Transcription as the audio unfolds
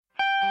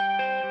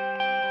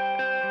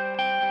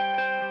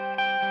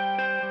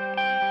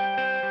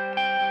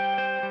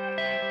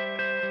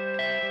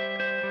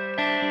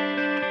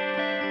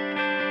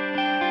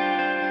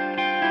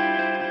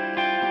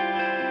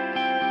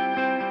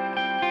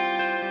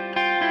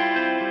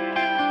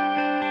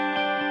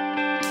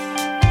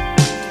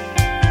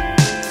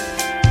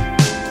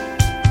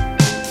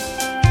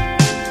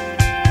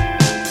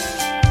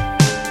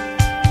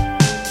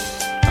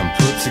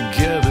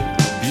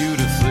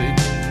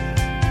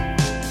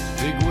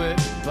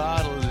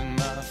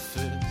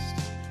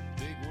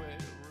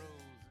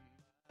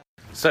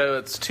So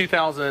it's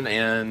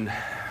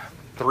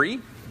 2003,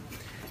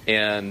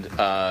 and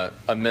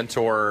a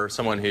mentor,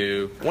 someone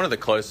who, one of the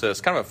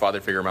closest, kind of a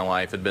father figure in my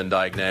life, had been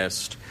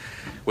diagnosed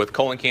with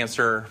colon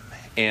cancer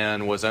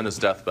and was on his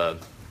deathbed.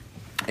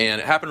 And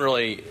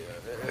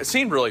it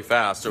seemed really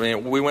fast. I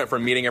mean, we went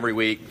from meeting every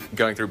week,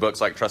 going through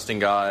books like Trusting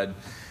God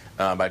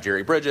by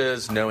Jerry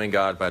Bridges, Knowing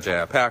God by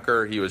J.I.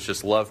 Packer. He was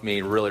just loved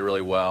me really,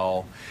 really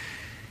well.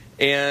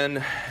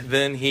 And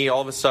then he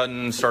all of a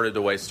sudden started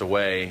to waste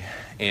away.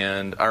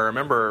 And I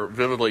remember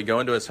vividly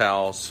going to his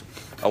house.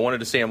 I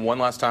wanted to see him one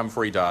last time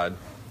before he died.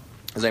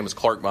 His name was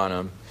Clark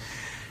Bonham.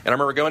 And I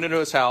remember going into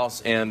his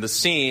house, and the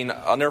scene,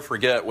 I'll never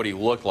forget what he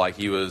looked like.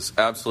 He was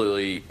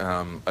absolutely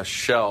a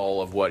shell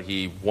of what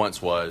he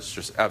once was.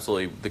 Just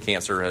absolutely, the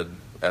cancer had,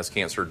 as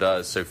cancer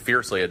does, so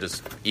fiercely had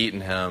just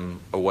eaten him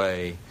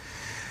away.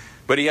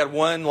 But he had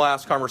one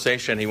last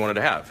conversation he wanted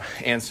to have.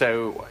 And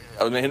so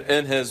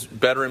in his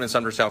bedroom in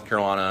Sumter, South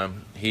Carolina,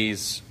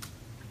 he's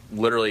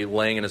literally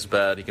laying in his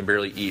bed. He can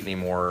barely eat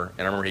anymore.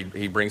 And I remember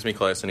he brings me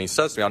close, and he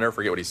says to me, I'll never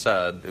forget what he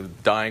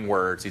said, dying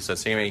words. He said,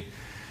 Sammy,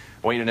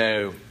 I want you to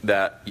know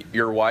that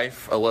your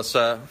wife,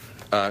 Alyssa,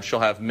 she'll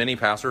have many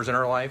pastors in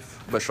her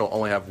life, but she'll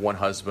only have one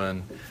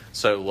husband,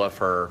 so love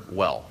her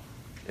well.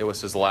 It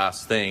was his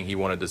last thing he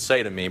wanted to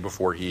say to me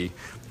before he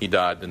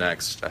died the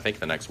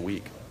next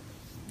week.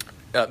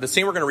 The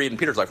scene we're going to read in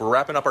Peter's life, we're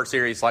wrapping up our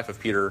series, Life of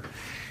Peter,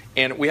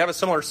 and we have a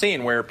similar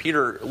scene where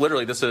Peter,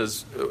 literally, this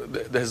is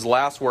his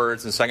last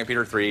words in 2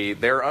 Peter 3.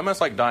 They're almost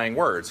like dying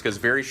words, because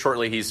very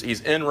shortly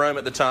he's in Rome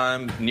at the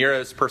time.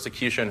 Nero's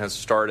persecution has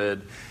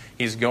started.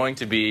 He's going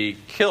to be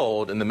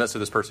killed in the midst of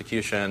this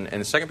persecution.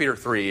 And 2 Peter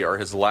 3 are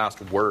his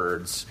last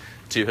words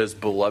to his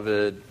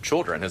beloved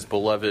children, his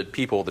beloved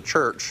people, the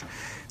church.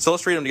 So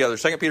let's read them together.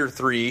 2 Peter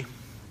 3,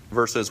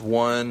 verses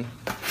 1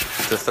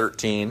 to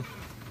 13.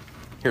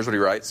 Here's what he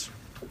writes.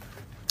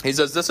 He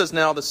says, This is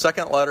now the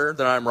second letter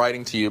that I am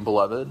writing to you,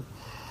 beloved.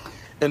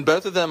 In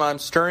both of them I am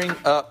stirring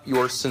up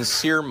your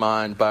sincere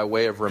mind by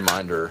way of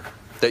reminder,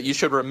 that you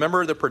should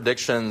remember the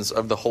predictions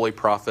of the holy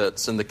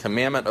prophets and the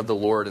commandment of the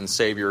Lord and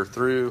Savior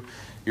through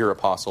your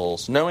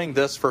apostles, knowing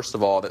this, first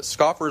of all, that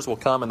scoffers will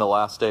come in the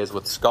last days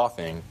with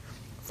scoffing,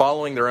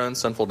 following their own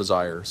sinful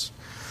desires.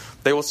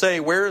 They will say,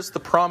 Where is the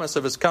promise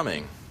of his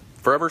coming?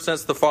 For ever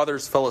since the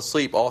fathers fell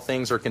asleep, all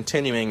things are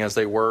continuing as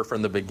they were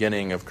from the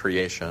beginning of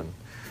creation.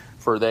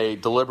 For they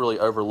deliberately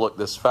overlook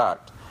this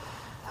fact,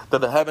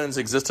 that the heavens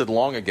existed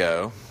long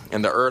ago,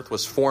 and the earth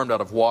was formed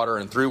out of water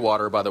and through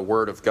water by the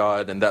word of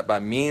God, and that by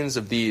means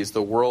of these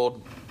the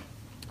world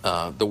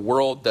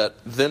that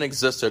then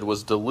existed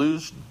was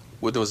deluged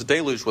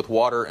with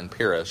water and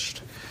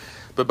perished.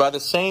 But by the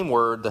same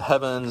word the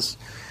heavens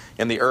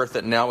and the earth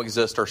that now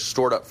exist are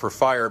stored up for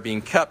fire,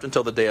 being kept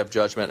until the day of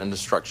judgment and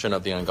destruction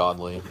of the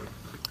ungodly.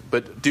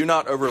 But do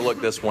not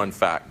overlook this one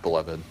fact,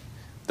 beloved,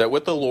 that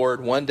with the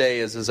Lord 1 day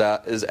is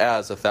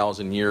as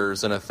 1,000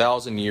 years, and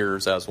 1,000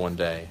 years as 1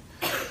 day.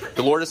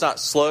 The Lord is not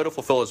slow to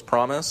fulfill his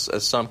promise,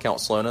 as some count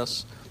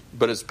slowness,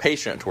 but is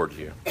patient toward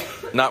you,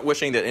 not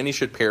wishing that any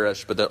should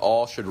perish, but that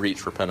all should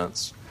reach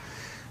repentance.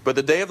 But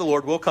the day of the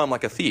Lord will come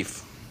like a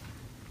thief,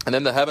 and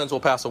then the heavens will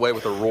pass away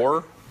with a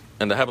roar,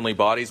 and the heavenly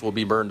bodies will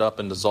be burned up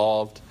and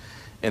dissolved,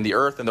 and the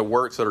earth and the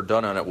works that are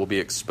done on it will be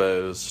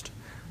exposed.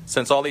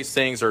 Since all these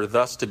things are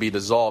thus to be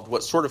dissolved,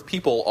 what sort of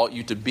people ought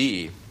you to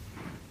be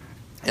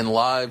in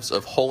lives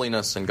of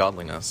holiness and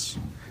godliness,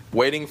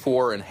 waiting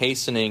for and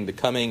hastening the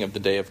coming of the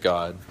day of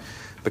God,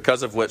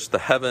 because of which the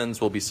heavens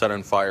will be set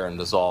on fire and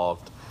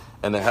dissolved,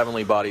 and the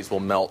heavenly bodies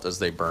will melt as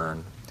they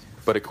burn.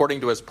 But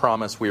according to his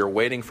promise, we are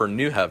waiting for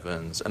new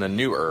heavens and a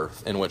new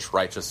earth in which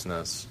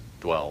righteousness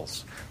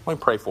dwells. Let me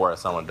pray for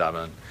us. I want to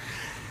dive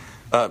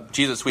in.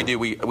 Jesus,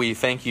 we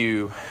thank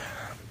you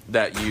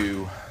that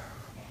you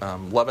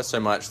love us so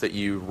much, that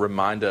you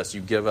remind us,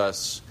 you give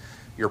us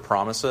your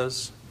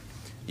promises.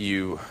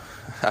 You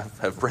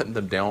have written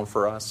them down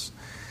for us.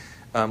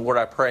 Lord,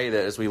 I pray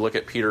that as we look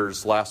at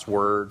Peter's last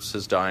words,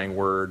 his dying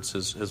words,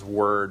 his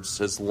words,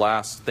 his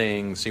last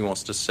things he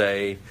wants to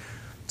say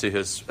to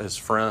his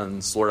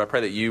friends, Lord, I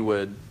pray that you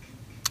would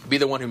be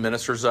the one who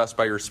ministers us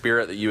by your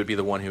Spirit, that you would be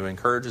the one who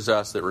encourages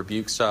us, that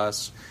rebukes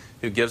us,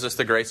 who gives us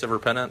the grace of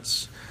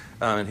repentance,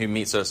 and who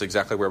meets us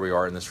exactly where we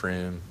are in this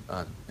room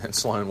in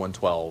Sloan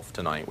 112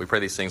 tonight. We pray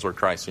these things, Lord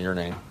Christ, in your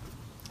name.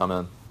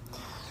 Amen.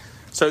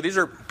 So these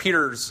are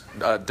Peter's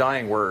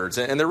dying words,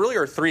 and there really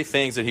are three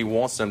things that he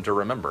wants them to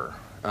remember.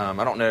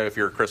 I don't know if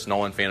you're a Chris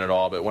Nolan fan at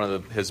all, but one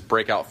of his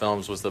breakout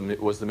films was the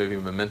movie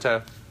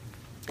Memento.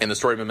 And the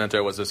story of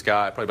Memento was this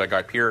guy, played by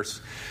Guy Pearce,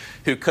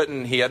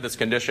 he had this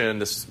condition,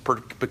 this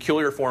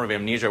peculiar form of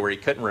amnesia where he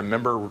couldn't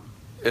remember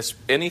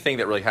anything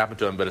that really happened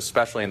to him, but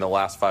especially in the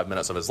last 5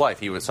 minutes of his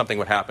life. Something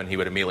would happen, he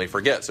would immediately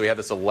forget. So he had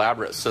this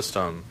elaborate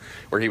system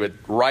where he would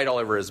write all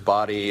over his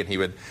body, and he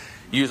would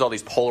use all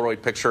these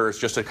Polaroid pictures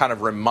just to kind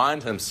of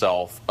remind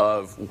himself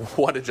of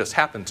what had just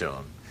happened to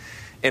him.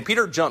 And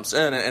Peter jumps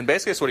in, and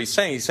basically that's what he's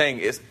saying. He's saying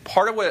is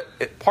part of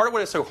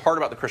what is so hard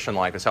about the Christian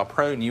life is how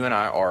prone you and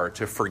I are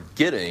to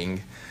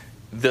forgetting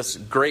this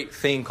great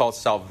thing called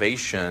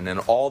salvation and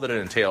all that it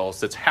entails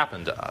that's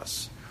happened to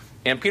us.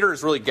 And Peter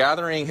is really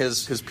gathering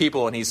his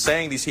people, and he's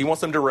saying these. He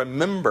wants them to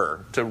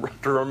remember, to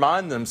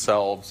remind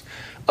themselves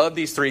of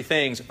these three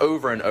things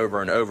over and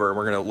over and over. And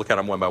we're going to look at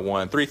them one by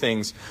one. Three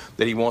things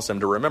that he wants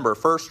them to remember.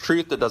 First,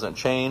 truth that doesn't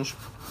change.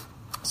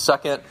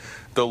 Second,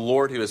 the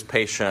Lord who is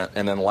patient.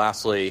 And then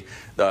lastly,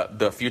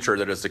 the future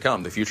that is to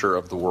come, the future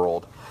of the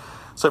world.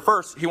 So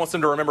first, he wants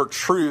them to remember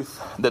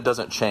truth that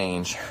doesn't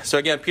change. So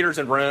again, Peter's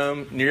in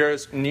Rome.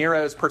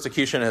 Nero's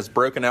persecution has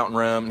broken out in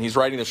Rome. He's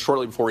writing this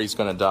shortly before he's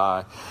going to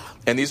die.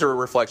 And these are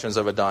reflections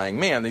of a dying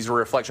man. These are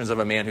reflections of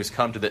a man who's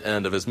come to the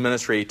end of his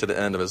ministry, to the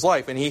end of his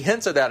life. And he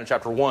hints at that in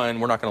chapter 1.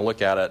 We're not going to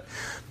look at it.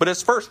 But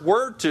his first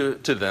word to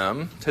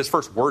them, his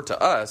first word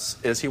to us,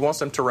 is he wants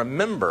them to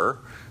remember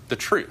the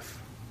truth.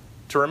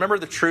 To remember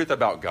the truth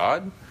about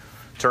God,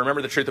 to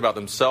remember the truth about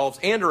themselves,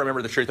 and to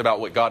remember the truth about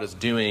what God is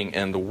doing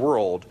in the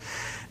world.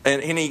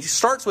 And he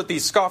starts with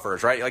these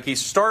scoffers, right? Like he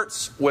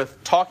starts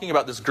with talking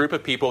about this group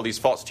of people, these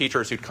false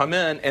teachers who'd come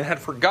in and had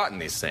forgotten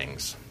these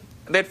things.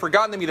 They'd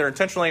forgotten them either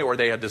intentionally or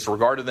they had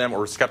disregarded them or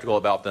were skeptical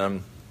about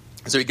them.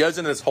 So he goes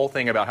into this whole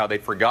thing about how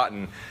they'd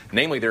forgotten,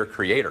 namely their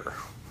creator.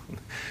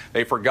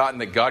 They'd forgotten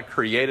that God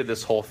created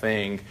this whole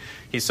thing,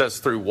 he says,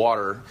 through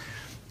water.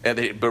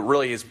 But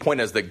really his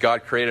point is that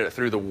God created it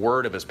through the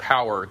word of his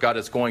power. God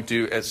is going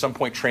to, at some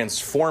point,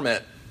 transform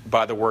it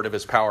by the word of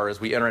his power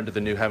as we enter into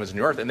the new heavens and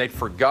new earth. And they'd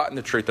forgotten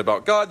the truth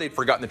about God. They'd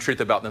forgotten the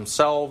truth about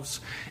themselves.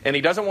 And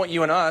he doesn't want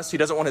you and us, he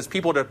doesn't want his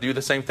people to do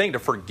the same thing, to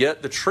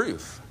forget the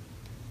truth.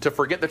 To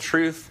forget the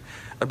truth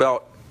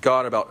about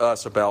God, about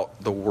us,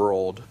 about the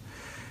world.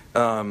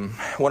 One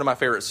of my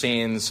favorite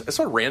scenes, it's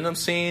a random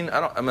scene.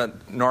 I'm a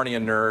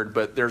Narnia nerd,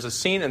 but there's a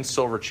scene in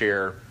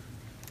Silverchair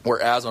where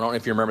Aslan, I don't know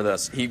if you remember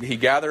this, he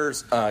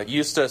gathers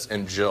Eustace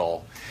and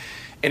Jill.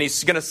 And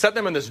he's going to set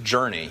them on this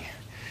journey.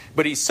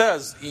 But he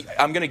says,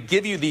 I'm going to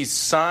give you these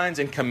signs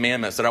and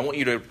commandments that I want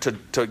you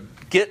to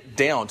get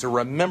down, to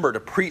remember, to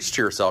preach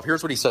to yourself.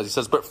 Here's what he says. He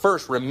says, but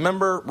first,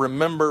 remember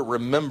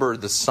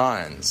the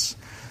signs.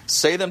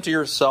 Say them to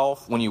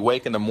yourself when you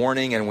wake in the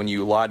morning and when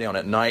you lie down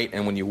at night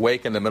and when you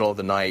wake in the middle of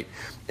the night.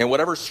 And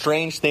whatever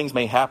strange things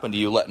may happen to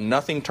you, let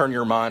nothing turn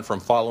your mind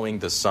from following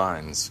the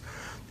signs.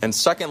 And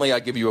secondly,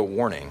 I give you a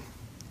warning.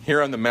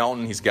 Here on the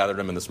mountain, he's gathered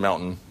them in this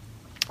mountain.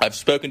 I've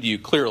spoken to you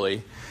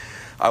clearly.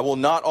 I will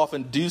not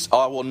often do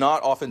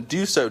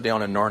so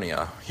down in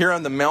Narnia. Here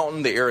on the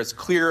mountain, the air is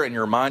clear and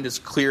your mind is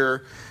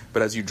clear.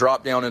 But as you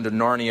drop down into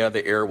Narnia,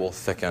 the air will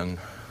thicken.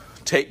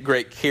 Take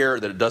great care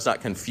that it does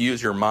not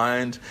confuse your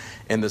mind,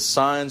 and the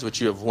signs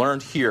which you have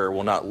learned here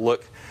will not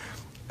look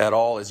at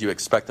all as you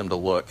expect them to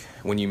look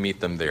when you meet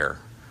them there.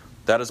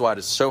 That is why it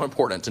is so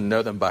important to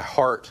know them by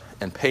heart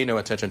and pay no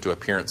attention to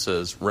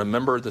appearances.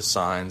 Remember the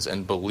signs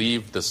and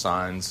believe the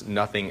signs.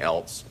 Nothing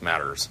else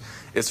matters.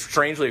 It's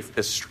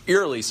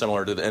eerily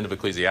similar to the end of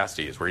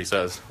Ecclesiastes, where he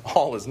says,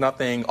 all is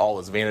nothing, all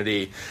is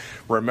vanity.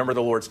 Remember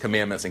the Lord's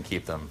commandments and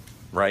keep them,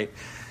 right?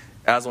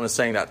 Aslan is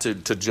saying that to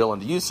Jill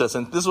and to Eustace,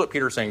 and this is what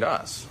Peter's saying to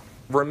us.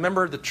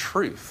 Remember the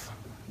truth.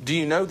 Do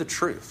you know the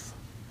truth?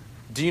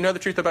 Do you know the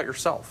truth about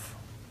yourself?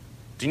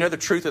 Do you know the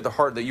truth at the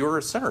heart that you're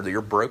a sinner, that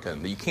you're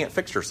broken, that you can't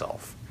fix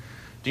yourself?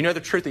 Do you know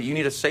the truth that you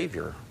need a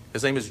Savior?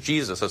 His name is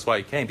Jesus. That's why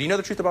he came. Do you know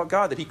the truth about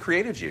God, that he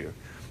created you?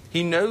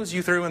 He knows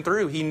you through and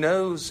through. He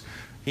knows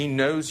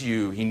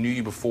you. He knew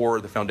you before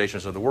the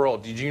foundations of the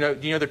world. Do you know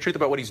the truth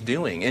about what he's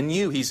doing in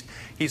you?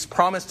 He's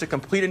promised to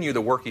complete in you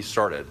the work he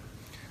started.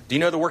 Do you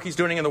know the work he's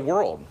doing in the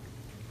world?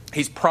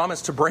 He's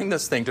promised to bring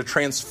this thing, to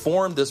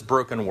transform this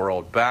broken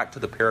world back to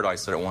the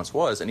paradise that it once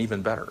was, and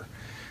even better,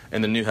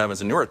 in the new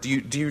heavens and new earth.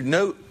 Do you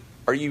know?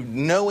 Are you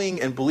knowing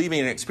and believing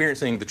and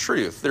experiencing the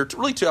truth? There are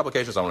really two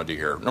applications I want to do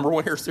here. Number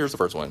one, here's the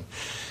first one.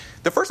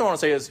 The first one I want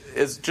to say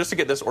is just to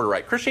get this order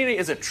right. Christianity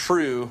isn't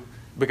true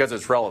because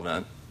it's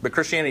relevant, but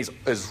Christianity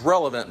is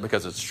relevant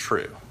because it's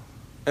true.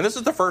 And this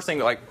is the first thing,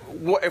 like,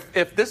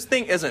 if this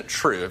thing isn't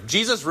true, if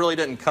Jesus really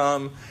didn't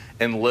come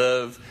and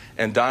live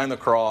and die on the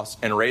cross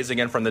and raise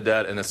again from the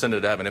dead and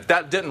ascended to heaven, if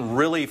that didn't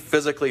really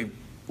physically,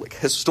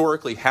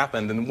 historically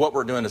happen, then what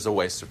we're doing is a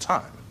waste of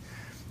time.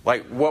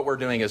 Like, what we're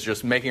doing is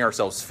just making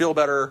ourselves feel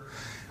better.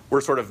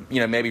 We're sort of,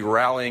 maybe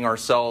rallying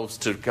ourselves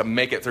to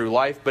make it through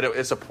life, but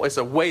it's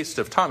a waste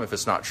of time if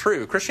it's not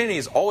true. Christianity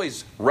is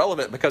always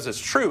relevant because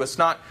it's true. It's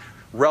not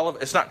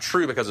relevant. It's not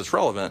true because it's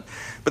relevant.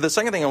 But the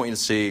second thing I want you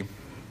to see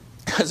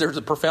is there's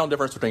a profound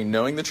difference between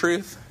knowing the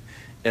truth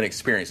and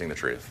experiencing the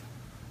truth.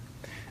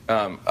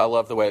 I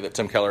love the way that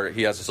Tim Keller,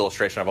 he has this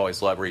illustration I've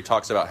always loved where he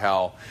talks about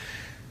how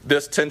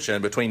this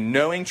tension between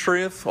knowing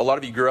truth. A lot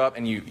of you grew up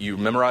and you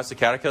memorized the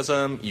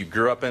catechism. You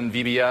grew up in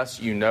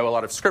VBS. You know a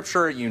lot of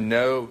scripture. You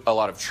know a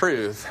lot of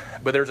truth.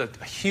 But there's a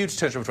huge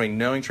tension between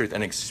knowing truth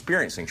and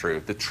experiencing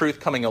truth. The truth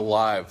coming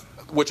alive,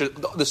 which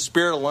the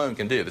Spirit alone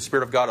can do. The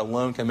Spirit of God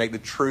alone can make the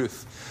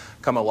truth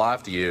come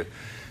alive to you.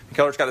 And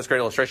Keller's got this great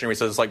illustration where he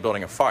says it's like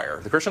building a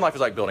fire. The Christian life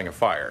is like building a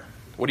fire.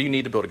 What do you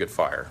need to build a good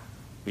fire?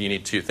 You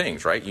need two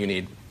things, right? You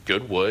need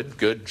good wood,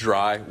 good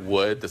dry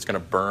wood that's going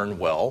to burn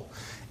well.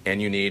 And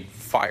you need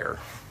fire.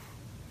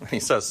 And he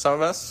says, some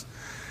of us,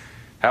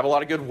 have a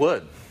lot of good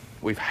wood.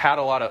 We've had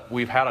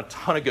a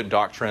ton of good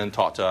doctrine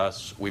taught to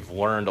us. We've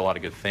learned a lot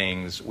of good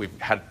things.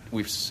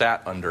 We've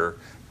sat under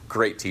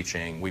great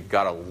teaching. We've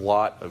got a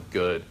lot of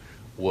good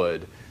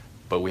wood,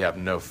 but we have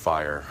no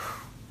fire.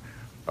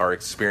 Our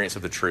experience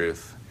of the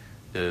truth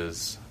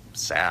is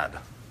sad,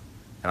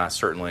 and I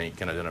certainly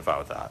can identify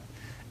with that.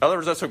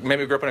 Others of us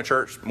maybe grew up in a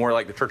church, more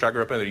like the church I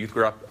grew up in, the youth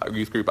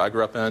group I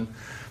grew up in,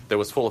 that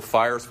was full of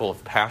fire, it was full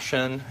of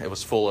passion, it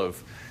was full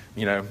of,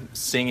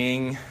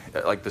 singing,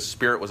 like the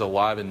Spirit was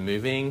alive and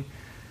moving,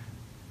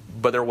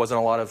 but there wasn't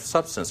a lot of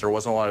substance, there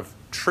wasn't a lot of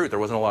truth, there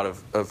wasn't a lot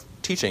of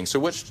teaching. So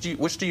which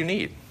do you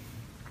need?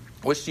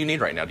 Which do you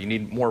need right now? Do you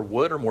need more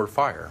wood or more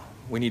fire?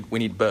 We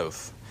need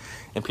both.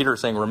 And Peter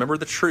is saying, remember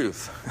the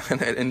truth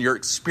and your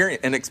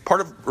experience. And part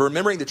of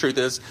remembering the truth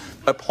is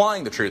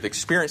applying the truth,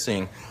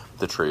 experiencing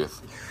the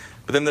truth.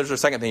 But then there's a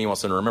second thing he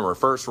wants them to remember.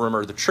 First,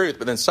 remember the truth.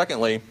 But then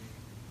secondly,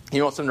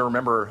 he wants them to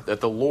remember that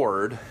the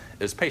Lord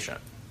is patient.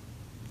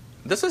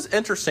 This is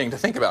interesting to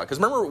think about. Because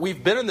remember,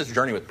 we've been in this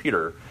journey with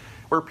Peter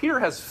where Peter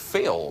has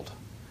failed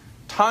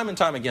time and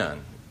time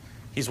again.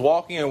 He's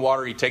walking in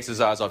water. He takes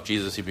his eyes off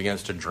Jesus. He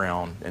begins to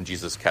drown, and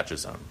Jesus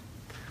catches him.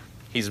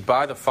 He's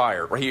by the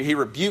fire. He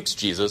rebukes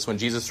Jesus when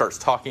Jesus starts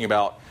talking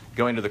about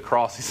going to the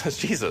cross. He says,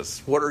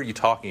 Jesus, what are you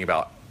talking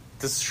about?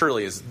 This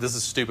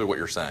is stupid what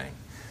you're saying.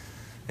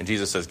 And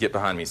Jesus says, get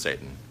behind me,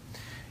 Satan.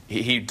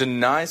 He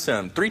denies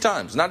him 3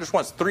 times, not just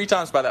once, 3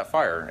 times by that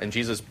fire. And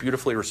Jesus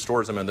beautifully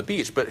restores him on the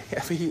beach. But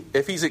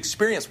if he's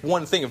experienced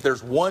one thing, if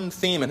there's one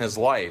theme in his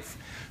life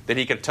that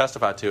he could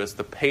testify to, it's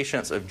the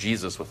patience of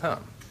Jesus with him.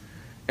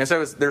 And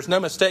so there's no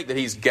mistake that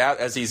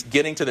as he's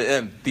getting to the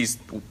end, these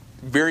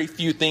very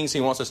few things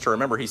he wants us to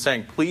remember. He's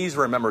saying, please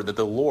remember that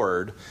the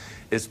Lord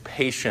is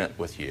patient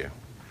with you.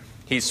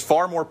 He's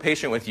far more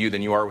patient with you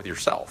than you are with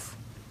yourself.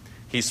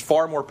 He's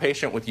far more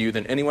patient with you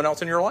than anyone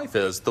else in your life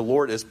is. The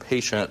Lord is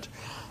patient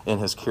in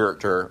his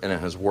character and in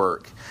his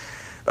work.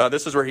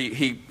 This is where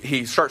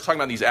he starts talking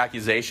about these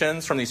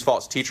accusations from these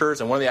false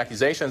teachers. And one of the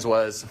accusations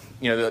was,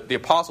 the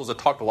apostles had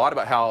talked a lot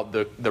about how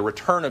the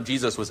return of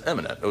Jesus was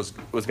imminent. It was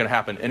going to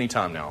happen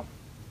anytime now.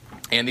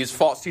 And these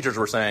false teachers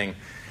were saying,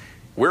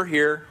 we're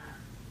here.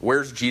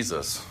 Where's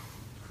Jesus?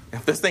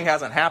 If this thing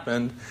hasn't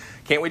happened,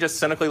 can't we just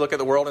cynically look at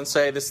the world and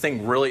say this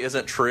thing really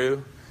isn't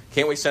true?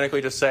 Can't we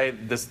cynically just say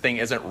this thing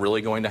isn't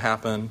really going to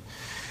happen?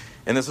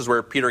 And this is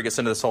where Peter gets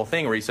into this whole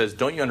thing where he says,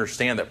 don't you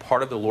understand that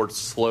part of the Lord's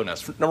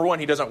slowness, number one,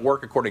 he doesn't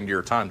work according to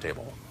your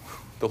timetable.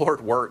 The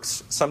Lord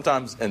works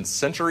sometimes in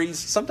centuries,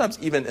 sometimes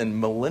even in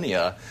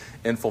millennia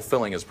in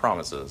fulfilling his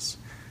promises.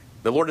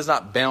 The Lord is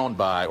not bound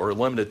by or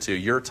limited to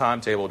your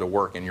timetable to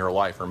work in your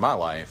life or my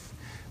life.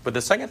 But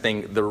the second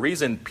thing, the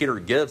reason Peter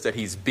gives that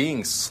he's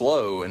being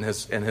slow in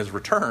his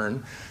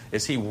return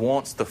is he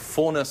wants the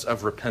fullness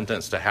of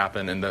repentance to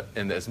happen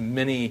in as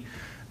many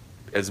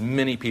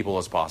people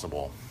as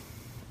possible.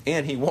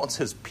 And he wants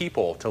his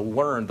people to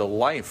learn the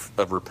life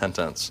of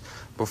repentance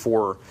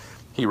before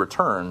he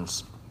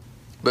returns.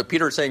 But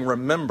Peter is saying,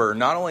 remember,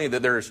 not only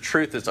that there is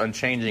truth that's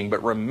unchanging,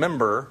 but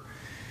remember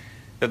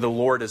that the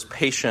Lord is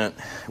patient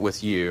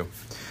with you.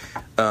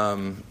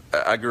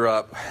 I grew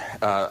up,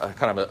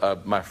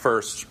 my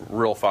first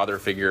real father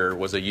figure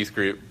was a youth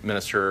group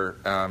minister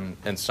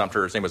in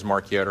Sumter. His name was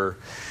Mark Yoder.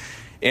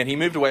 And he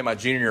moved away my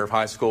junior year of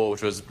high school,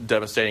 which was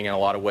devastating in a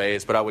lot of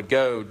ways. But I would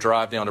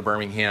drive down to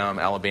Birmingham,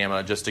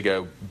 Alabama, just to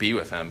go be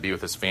with him, be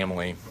with his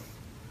family. And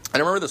I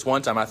remember this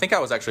one time, I think I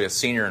was actually a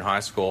senior in high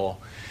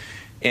school.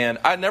 And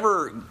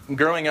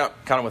growing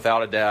up kind of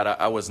without a dad,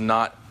 I was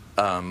not,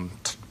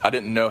 I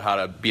didn't know how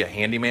to be a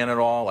handyman at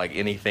all. Like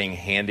anything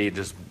handy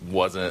just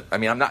wasn't,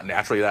 I'm not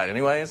naturally that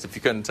anyways, if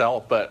you couldn't tell.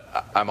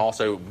 But I'm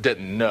also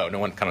didn't know. No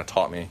one kind of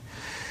taught me.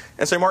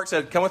 And so Mark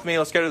said, come with me,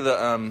 let's go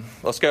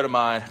to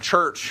my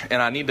church,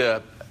 and I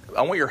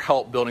want your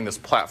help building this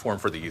platform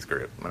for the youth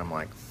group. And I'm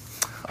like,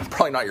 I'm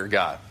probably not your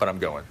guy, but I'm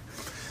going.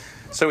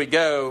 So we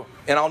go,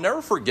 and I'll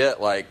never forget,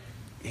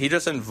 he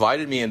just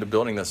invited me into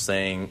building this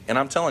thing. And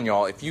I'm telling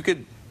y'all, I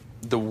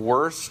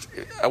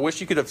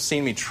wish you could have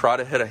seen me try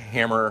to hit a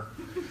hammer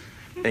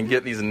and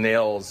get these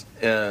nails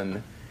in.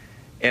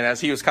 And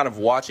as he was kind of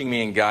watching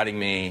me and guiding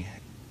me,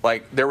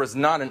 there was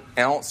not an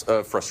ounce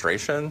of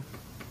frustration.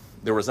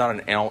 There was not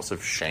an ounce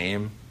of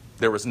shame.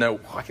 There was no,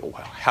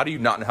 how do you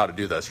not know how to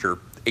do this? You're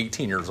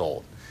 18 years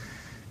old.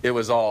 It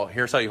was all,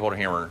 here's how you hold a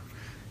hammer.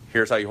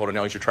 Here's how you hold a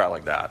nail. You should try it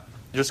like that.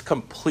 Just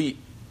complete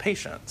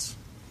patience.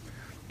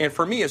 And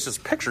for me, it's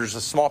just pictures,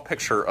 a small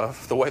picture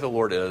of the way the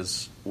Lord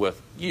is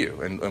with you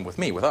and with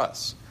me, with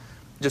us.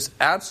 Just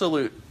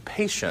absolute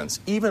patience,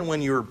 even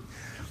when you're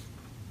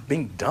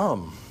being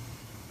dumb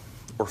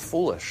or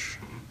foolish.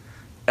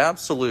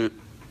 Absolute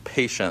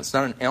patience,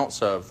 not an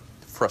ounce of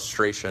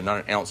frustration,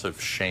 not an ounce of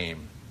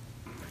shame,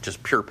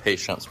 just pure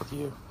patience with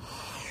you.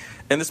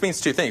 And this means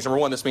 2 things. Number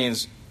one, this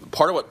means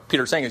part of what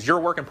Peter's saying is you're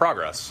a work in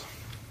progress.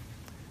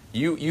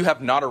 You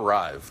have not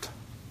arrived.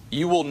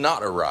 You will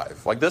not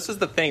arrive. This is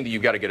the thing that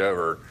you've got to get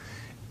over.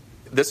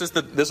 This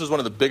is one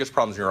of the biggest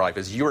problems in your life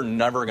is you are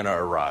never going to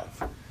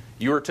arrive.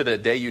 You are to the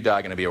day you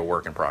die going to be a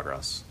work in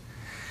progress.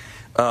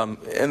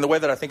 And the way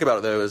that I think about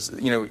it, though, is,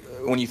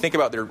 when you think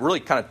about, there are really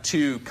kind of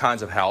two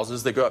kinds of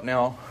houses that go up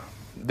now.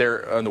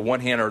 There, on the one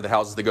hand, are the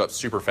houses that go up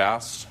super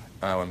fast,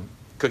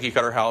 cookie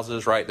cutter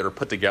houses, right, that are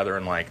put together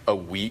in like a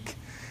week.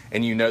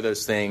 And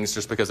those things,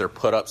 just because they're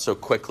put up so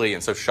quickly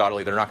and so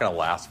shoddily, they're not going to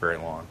last very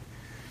long.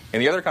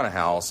 And the other kind of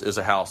house is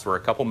a house where a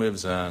couple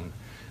moves in,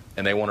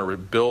 and they want to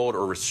rebuild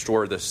or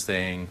restore this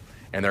thing,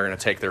 and they're going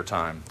to take their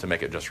time to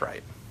make it just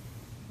right.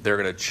 They're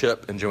going to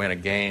Chip and Joanna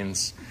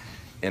Gaines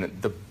in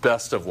the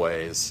best of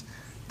ways.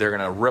 They're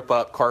going to rip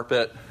up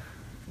carpet.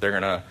 They're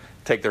going to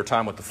take their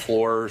time with the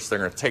floors. They're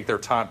going to take their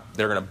time.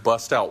 They're going to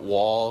bust out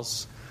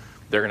walls.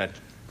 They're going to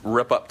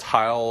rip up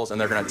tiles, and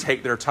they're going to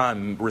take their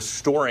time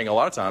restoring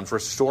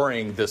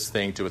this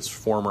thing to its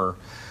former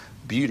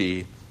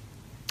beauty.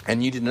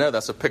 And you need to know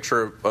that's a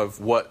picture of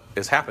what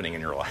is happening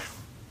in your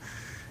life.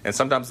 And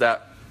sometimes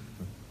that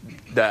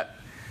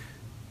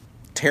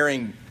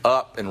tearing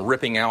up and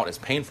ripping out is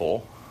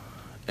painful,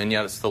 and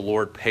yet it's the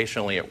Lord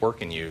patiently at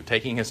work in you,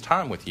 taking his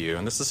time with you.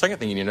 And this is the second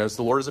thing you need to know, is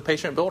the Lord is a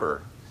patient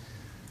builder.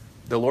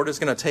 The Lord is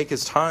going to take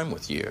his time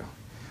with you.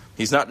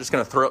 He's not just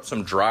going to throw up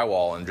some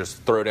drywall and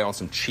just throw down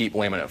some cheap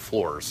laminate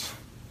floors,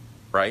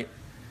 right?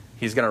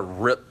 He's going to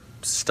rip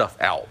stuff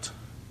out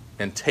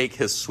and take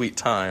his sweet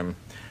time,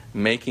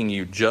 making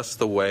you just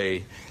the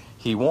way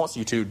he wants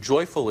you to,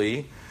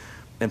 joyfully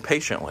and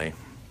patiently.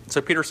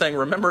 So Peter's saying,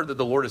 remember that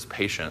the Lord is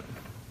patient.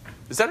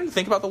 Is that how you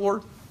think about the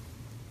Lord?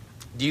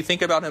 Do you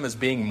think about him as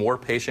being more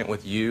patient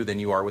with you than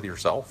you are with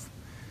yourself?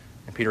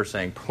 And Peter's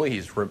saying,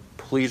 please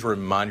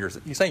remind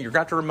yourself. He's saying, you've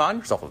got to remind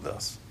yourself of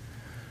this.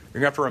 You're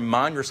going to have to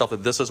remind yourself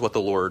that this is what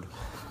the Lord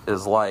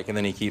is like. And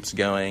then he keeps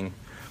going.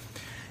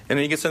 And then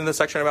he gets into the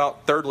section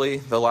about, thirdly,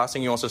 the last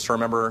thing he wants us to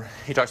remember,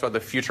 he talks about the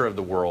future of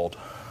the world.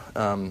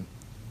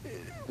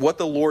 What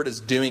the Lord is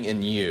doing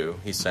in you,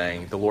 he's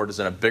saying, the Lord is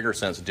in a bigger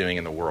sense doing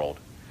in the world.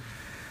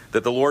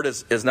 That the Lord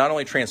is not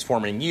only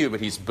transforming you, but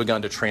he's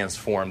begun to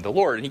transform the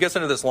Lord. And he gets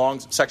into this long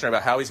section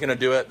about how he's going to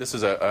do it. This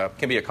is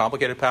can be a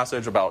complicated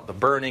passage about the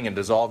burning and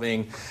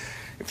dissolving.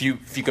 If you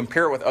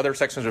compare it with other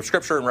sections of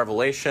Scripture in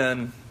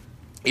Revelation,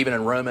 even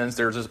in Romans,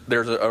 there's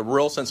a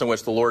real sense in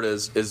which the Lord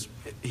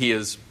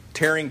is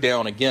tearing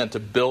down again to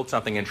build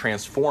something and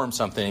transform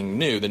something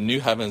new, the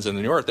new heavens and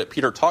the new earth that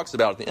Peter talks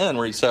about at the end,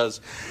 where he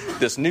says,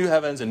 this new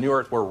heavens and new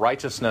earth where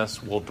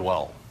righteousness will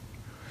dwell.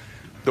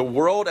 The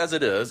world as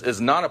it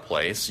is not a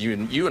place,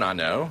 you and I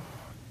know,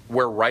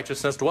 where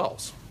righteousness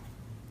dwells.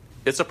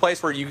 It's a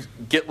place where you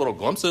get little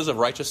glimpses of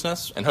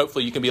righteousness, and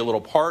hopefully you can be a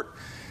little part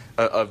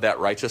of that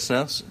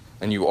righteousness,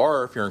 and you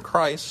are if you're in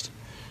Christ.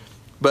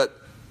 But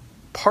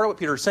part of what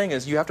Peter is saying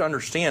is you have to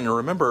understand and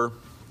remember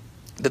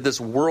that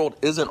this world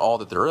isn't all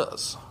that there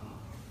is.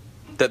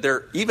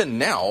 That even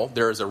now,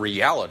 there is a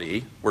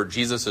reality where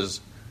Jesus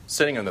is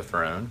sitting on the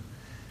throne,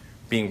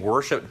 being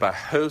worshipped by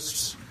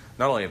hosts,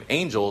 not only of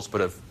angels, but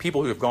of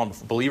people who have gone,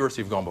 believers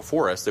who have gone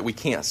before us that we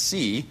can't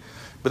see.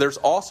 But there's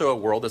also a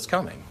world that's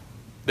coming,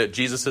 that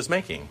Jesus is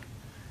making,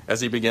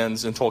 as he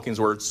begins, in Tolkien's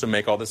words, to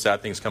make all the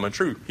sad things come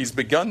untrue. He's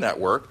begun that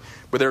work,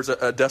 but there's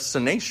a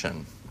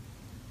destination.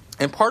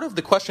 And part of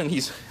the question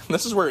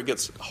this is where it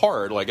gets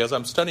hard, like as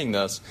I'm studying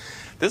this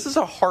is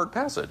a hard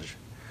passage.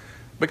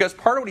 Because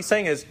part of what he's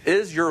saying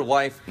is your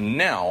life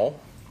now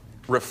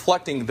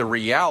reflecting the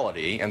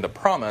reality and the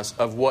promise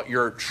of what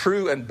your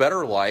true and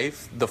better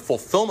life, the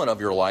fulfillment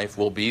of your life,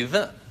 will be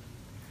then?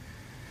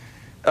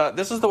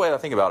 This is the way I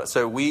think about it.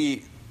 So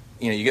you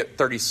get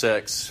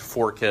 36,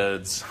 4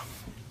 kids,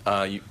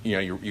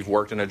 you've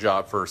worked in a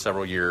job for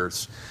several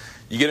years.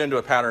 You get into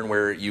a pattern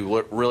where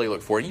you really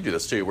look forward, and you do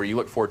this too, where you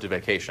look forward to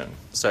vacation.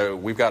 So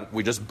we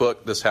just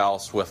booked this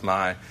house with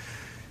my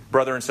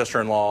brother and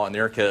sister-in-law and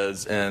their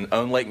kids in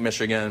Own Lake,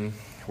 Michigan.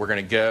 We're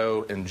going to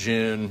go in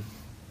June.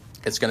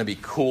 It's going to be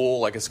cool.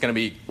 Like, it's going to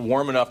be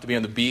warm enough to be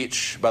on the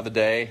beach by the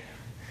day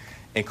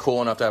and cool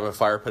enough to have a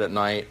fire pit at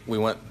night. We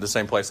went the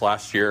same place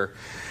last year.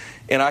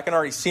 And I can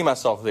already see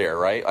myself there,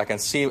 right? I can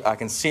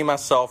see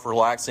myself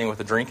relaxing with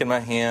a drink in my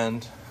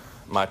hand,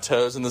 my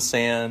toes in the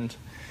sand.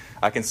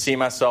 I can see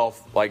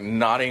myself like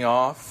nodding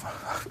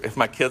off, if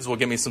my kids will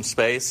give me some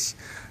space,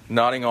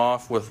 nodding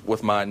off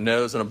with my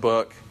nose in a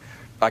book.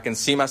 I can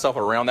see myself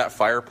around that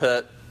fire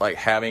pit, like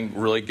having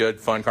really good,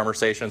 fun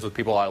conversations with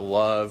people I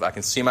love. I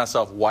can see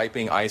myself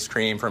wiping ice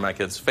cream from my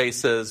kids'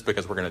 faces,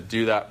 because we're going to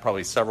do that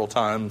probably several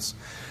times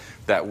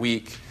that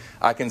week.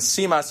 I can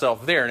see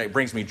myself there, and it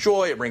brings me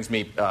joy. It brings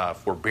me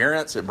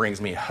forbearance. It brings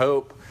me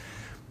hope.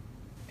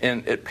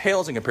 And it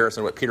pales in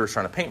comparison to what Peter's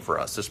trying to paint for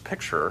us, this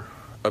picture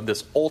of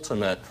this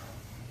ultimate,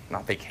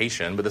 not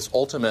vacation, but this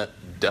ultimate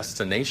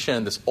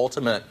destination, this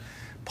ultimate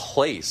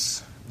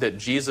place that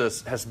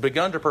Jesus has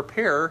begun to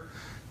prepare,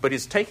 but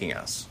he's taking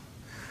us.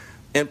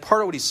 And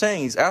part of what he's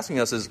saying, he's asking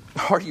us is,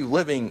 are you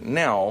living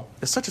now?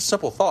 It's such a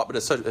simple thought, but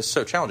it's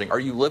so challenging. Are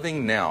you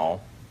living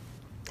now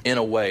in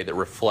a way that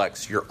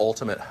reflects your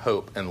ultimate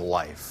hope in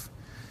life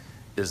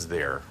is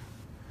there?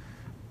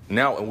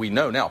 Now, and we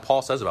know now,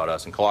 Paul says about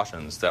us in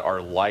Colossians that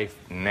our life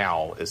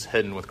now is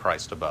hidden with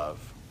Christ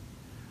above.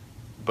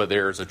 But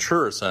there's a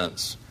truer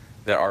sense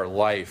that our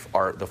life,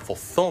 the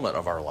fulfillment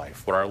of our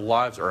life, what our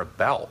lives are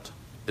about,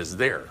 is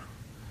there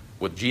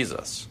with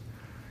Jesus,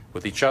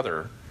 with each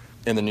other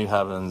in the new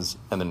heavens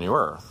and the new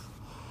earth.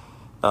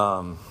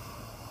 And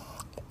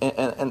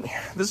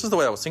this is the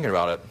way I was thinking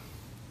about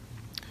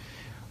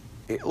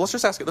it. Let's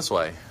just ask it this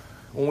way.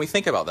 When we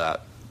think about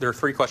that, there are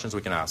three questions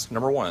we can ask.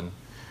 Number one,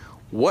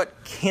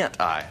 what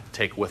can't I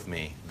take with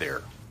me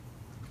there?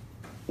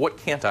 What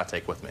can't I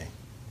take with me?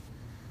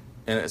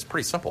 And it's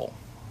pretty simple.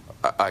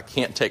 I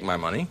can't take my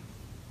money.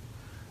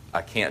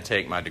 I can't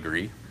take my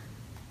degree.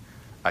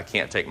 I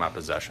can't take my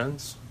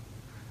possessions.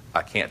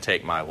 I can't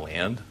take my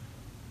land.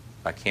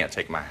 I can't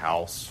take my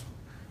house.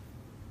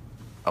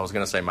 I was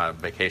going to say my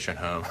vacation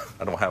home.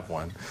 I don't have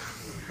one.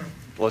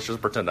 Let's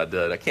just pretend I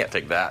did. I can't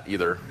take that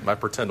either, my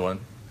pretend one.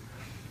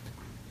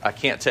 I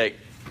can't take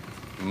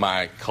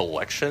my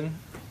collection.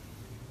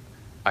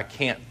 I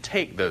can't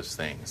take those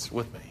things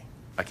with me.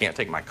 I can't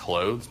take my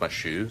clothes, my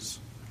shoes.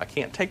 I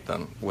can't take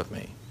them with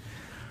me.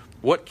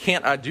 What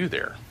can't I do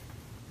there?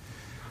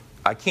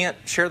 I can't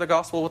share the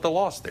gospel with the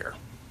lost there.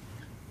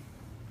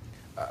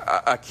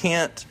 I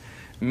can't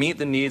meet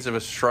the needs of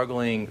a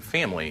struggling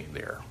family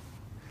there.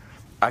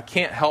 I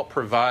can't help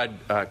provide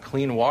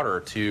clean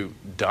water to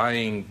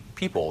dying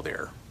people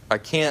there. I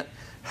can't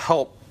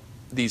help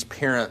these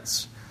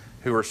parents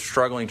who are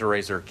struggling to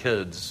raise their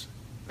kids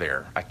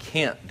there. I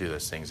can't do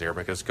those things there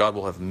because God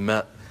will have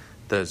met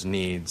those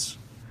needs.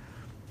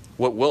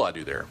 What will I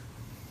do there?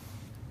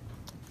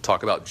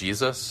 Talk about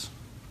Jesus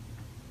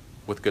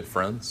with good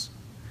friends?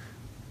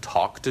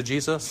 Talk to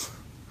Jesus?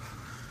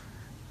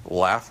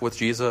 Laugh with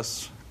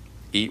Jesus?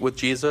 Eat with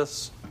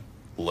Jesus?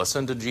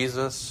 Listen to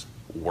Jesus?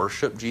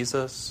 Worship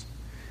Jesus?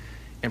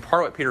 And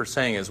part of what Peter's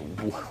saying is,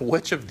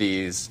 which of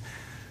these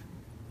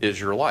is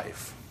your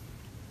life?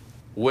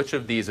 Which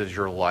of these is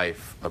your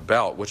life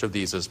about? Which of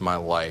these is my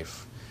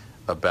life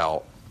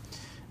about?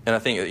 And I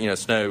think,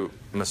 it's no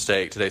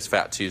mistake. Today's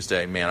Fat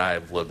Tuesday. Man, I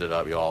have lived it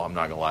up, y'all. I'm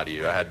not going to lie to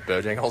you. I had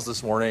Bojangles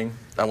this morning.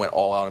 I went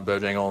all out on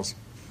Bojangles.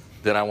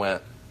 Then I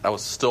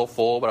was still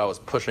full, but I was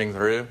pushing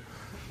through.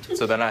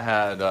 So then I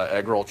had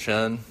egg roll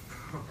chin.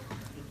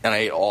 And I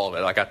ate all of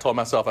it. Like I told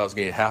myself I was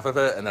going to eat half of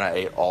it, and then I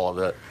ate all of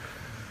it.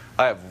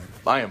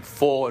 I am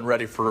full and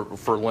ready for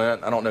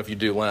Lent. I don't know if you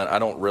do Lent. I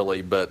don't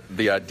really, but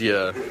the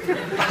idea,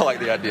 I like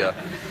the idea.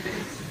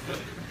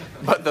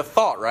 But the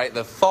thought, right?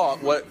 The thought,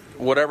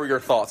 whatever your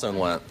thoughts on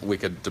Lent, we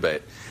could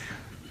debate.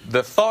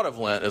 The thought of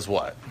Lent is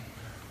what?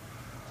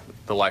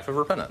 The life of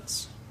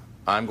repentance.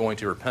 I'm going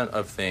to repent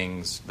of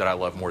things that I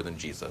love more than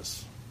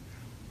Jesus.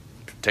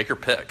 Take your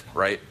pick,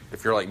 right?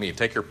 If you're like me,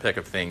 take your pick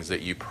of things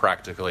that you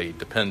practically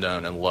depend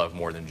on and love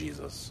more than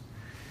Jesus.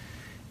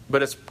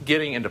 But it's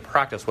getting into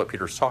practice what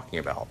Peter's talking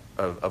about,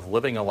 of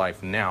living a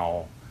life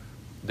now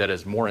that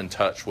is more in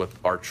touch with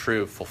our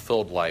true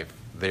fulfilled life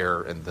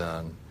there and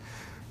then.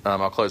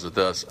 I'll close with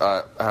this.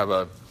 I have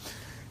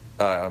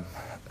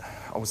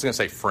I was going to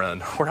say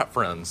friend. We're not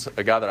friends.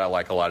 A guy that I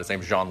like a lot. His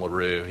name's John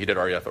LaRue. He did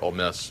RUF at Ole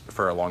Miss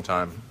for a long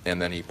time, and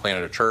then he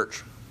planted a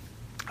church,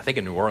 I think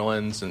in New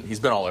Orleans, and he's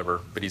been all over,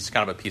 but he's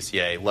kind of a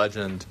PCA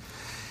legend.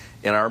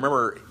 And I'll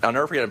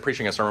never forget him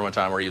preaching a sermon one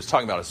time where he was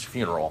talking about his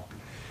funeral.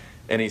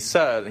 And he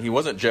said, he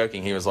wasn't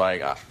joking, he was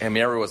like,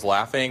 everyone was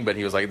laughing, but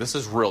he was like, this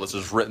is real, this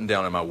is written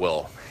down in my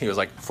will. He was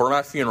like, for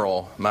my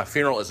funeral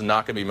is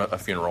not going to be a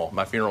funeral.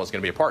 My funeral is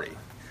going to be a party.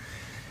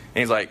 And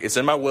he's like, it's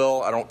in my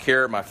will, I don't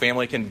care, my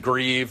family can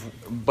grieve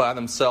by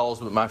themselves,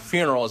 but my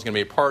funeral is going to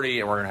be a party,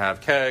 and we're going to have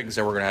kegs,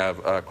 and we're going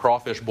to have a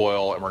crawfish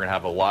boil, and we're going to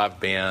have a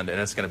live band,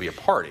 and it's going to be a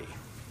party.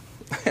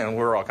 And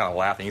we're all kind of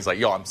laughing. He's like,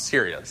 yo, I'm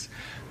serious.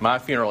 My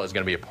funeral is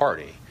going to be a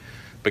party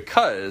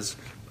because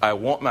I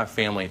want my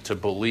family to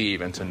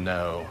believe and to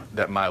know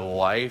that my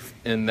life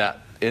in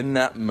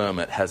that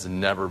moment has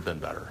never been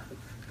better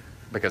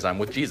because I'm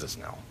with Jesus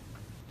now.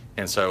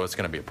 And so it's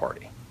going to be a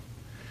party.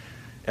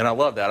 And I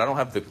love that. I don't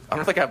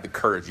think I have the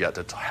courage yet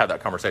to have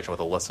that conversation with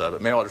Alyssa,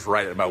 but maybe I'll just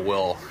write it in my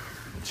will.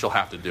 She'll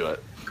have to do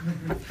it.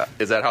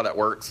 Is that how that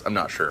works? I'm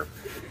not sure.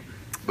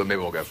 But maybe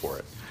we'll go for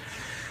it.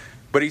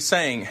 But he's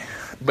saying,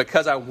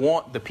 because I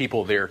want the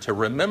people there to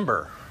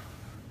remember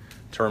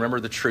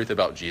the truth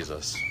about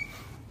Jesus,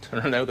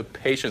 to know the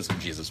patience of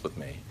Jesus with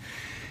me,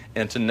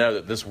 and to know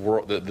that this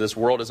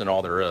world isn't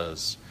all there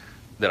is,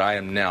 that I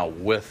am now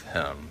with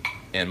him,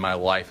 and my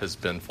life has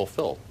been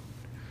fulfilled.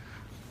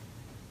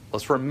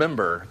 Let's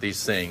remember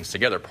these things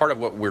together. Part of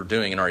what we're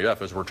doing in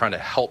RUF is we're trying to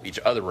help each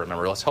other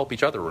remember. Let's help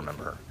each other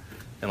remember.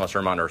 And let's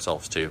remind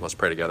ourselves too. Let's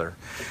pray together.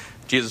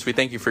 Jesus, we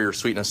thank you for your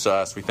sweetness to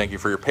us. We thank you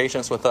for your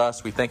patience with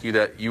us. We thank you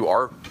that you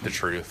are the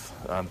truth.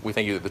 We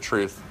thank you that the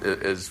truth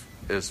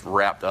is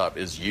wrapped up,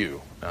 is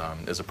you,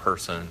 as a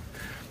person.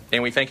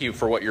 And we thank you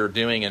for what you're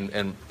doing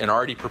and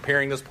already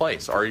preparing this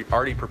place,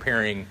 already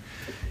preparing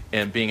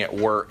and being at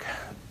work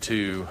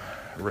to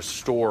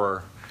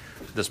restore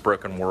this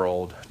broken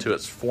world to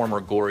its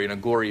former glory, and a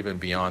glory even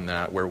beyond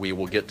that, where we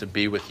will get to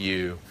be with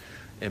you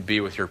and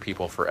be with your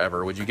people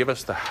forever. Would you give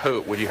us the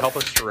hope? Would you help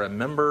us to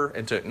remember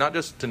and to not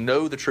just to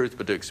know the truth,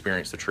 but to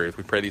experience the truth?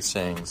 We pray these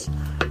things,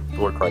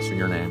 Lord Christ, in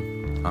your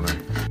name.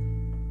 Amen.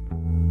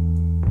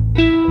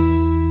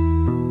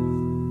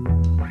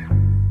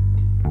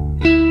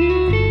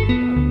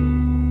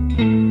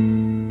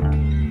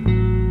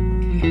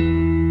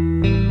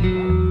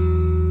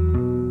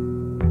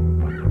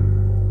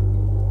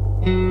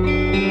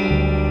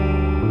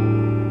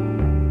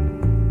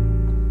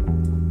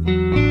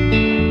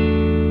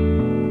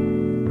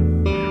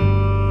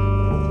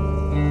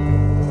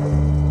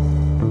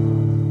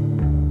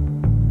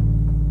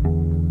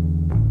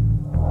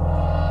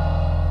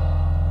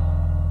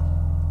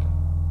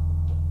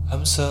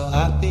 I'm so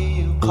happy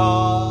you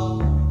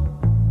called.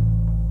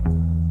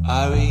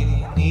 I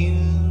really need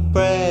a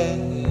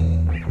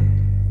break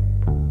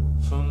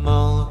from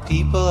all the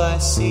people I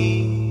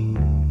see,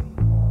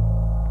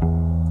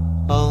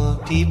 all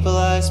the people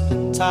I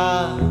spend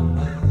time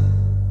with.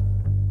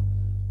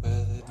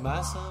 Where did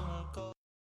my summer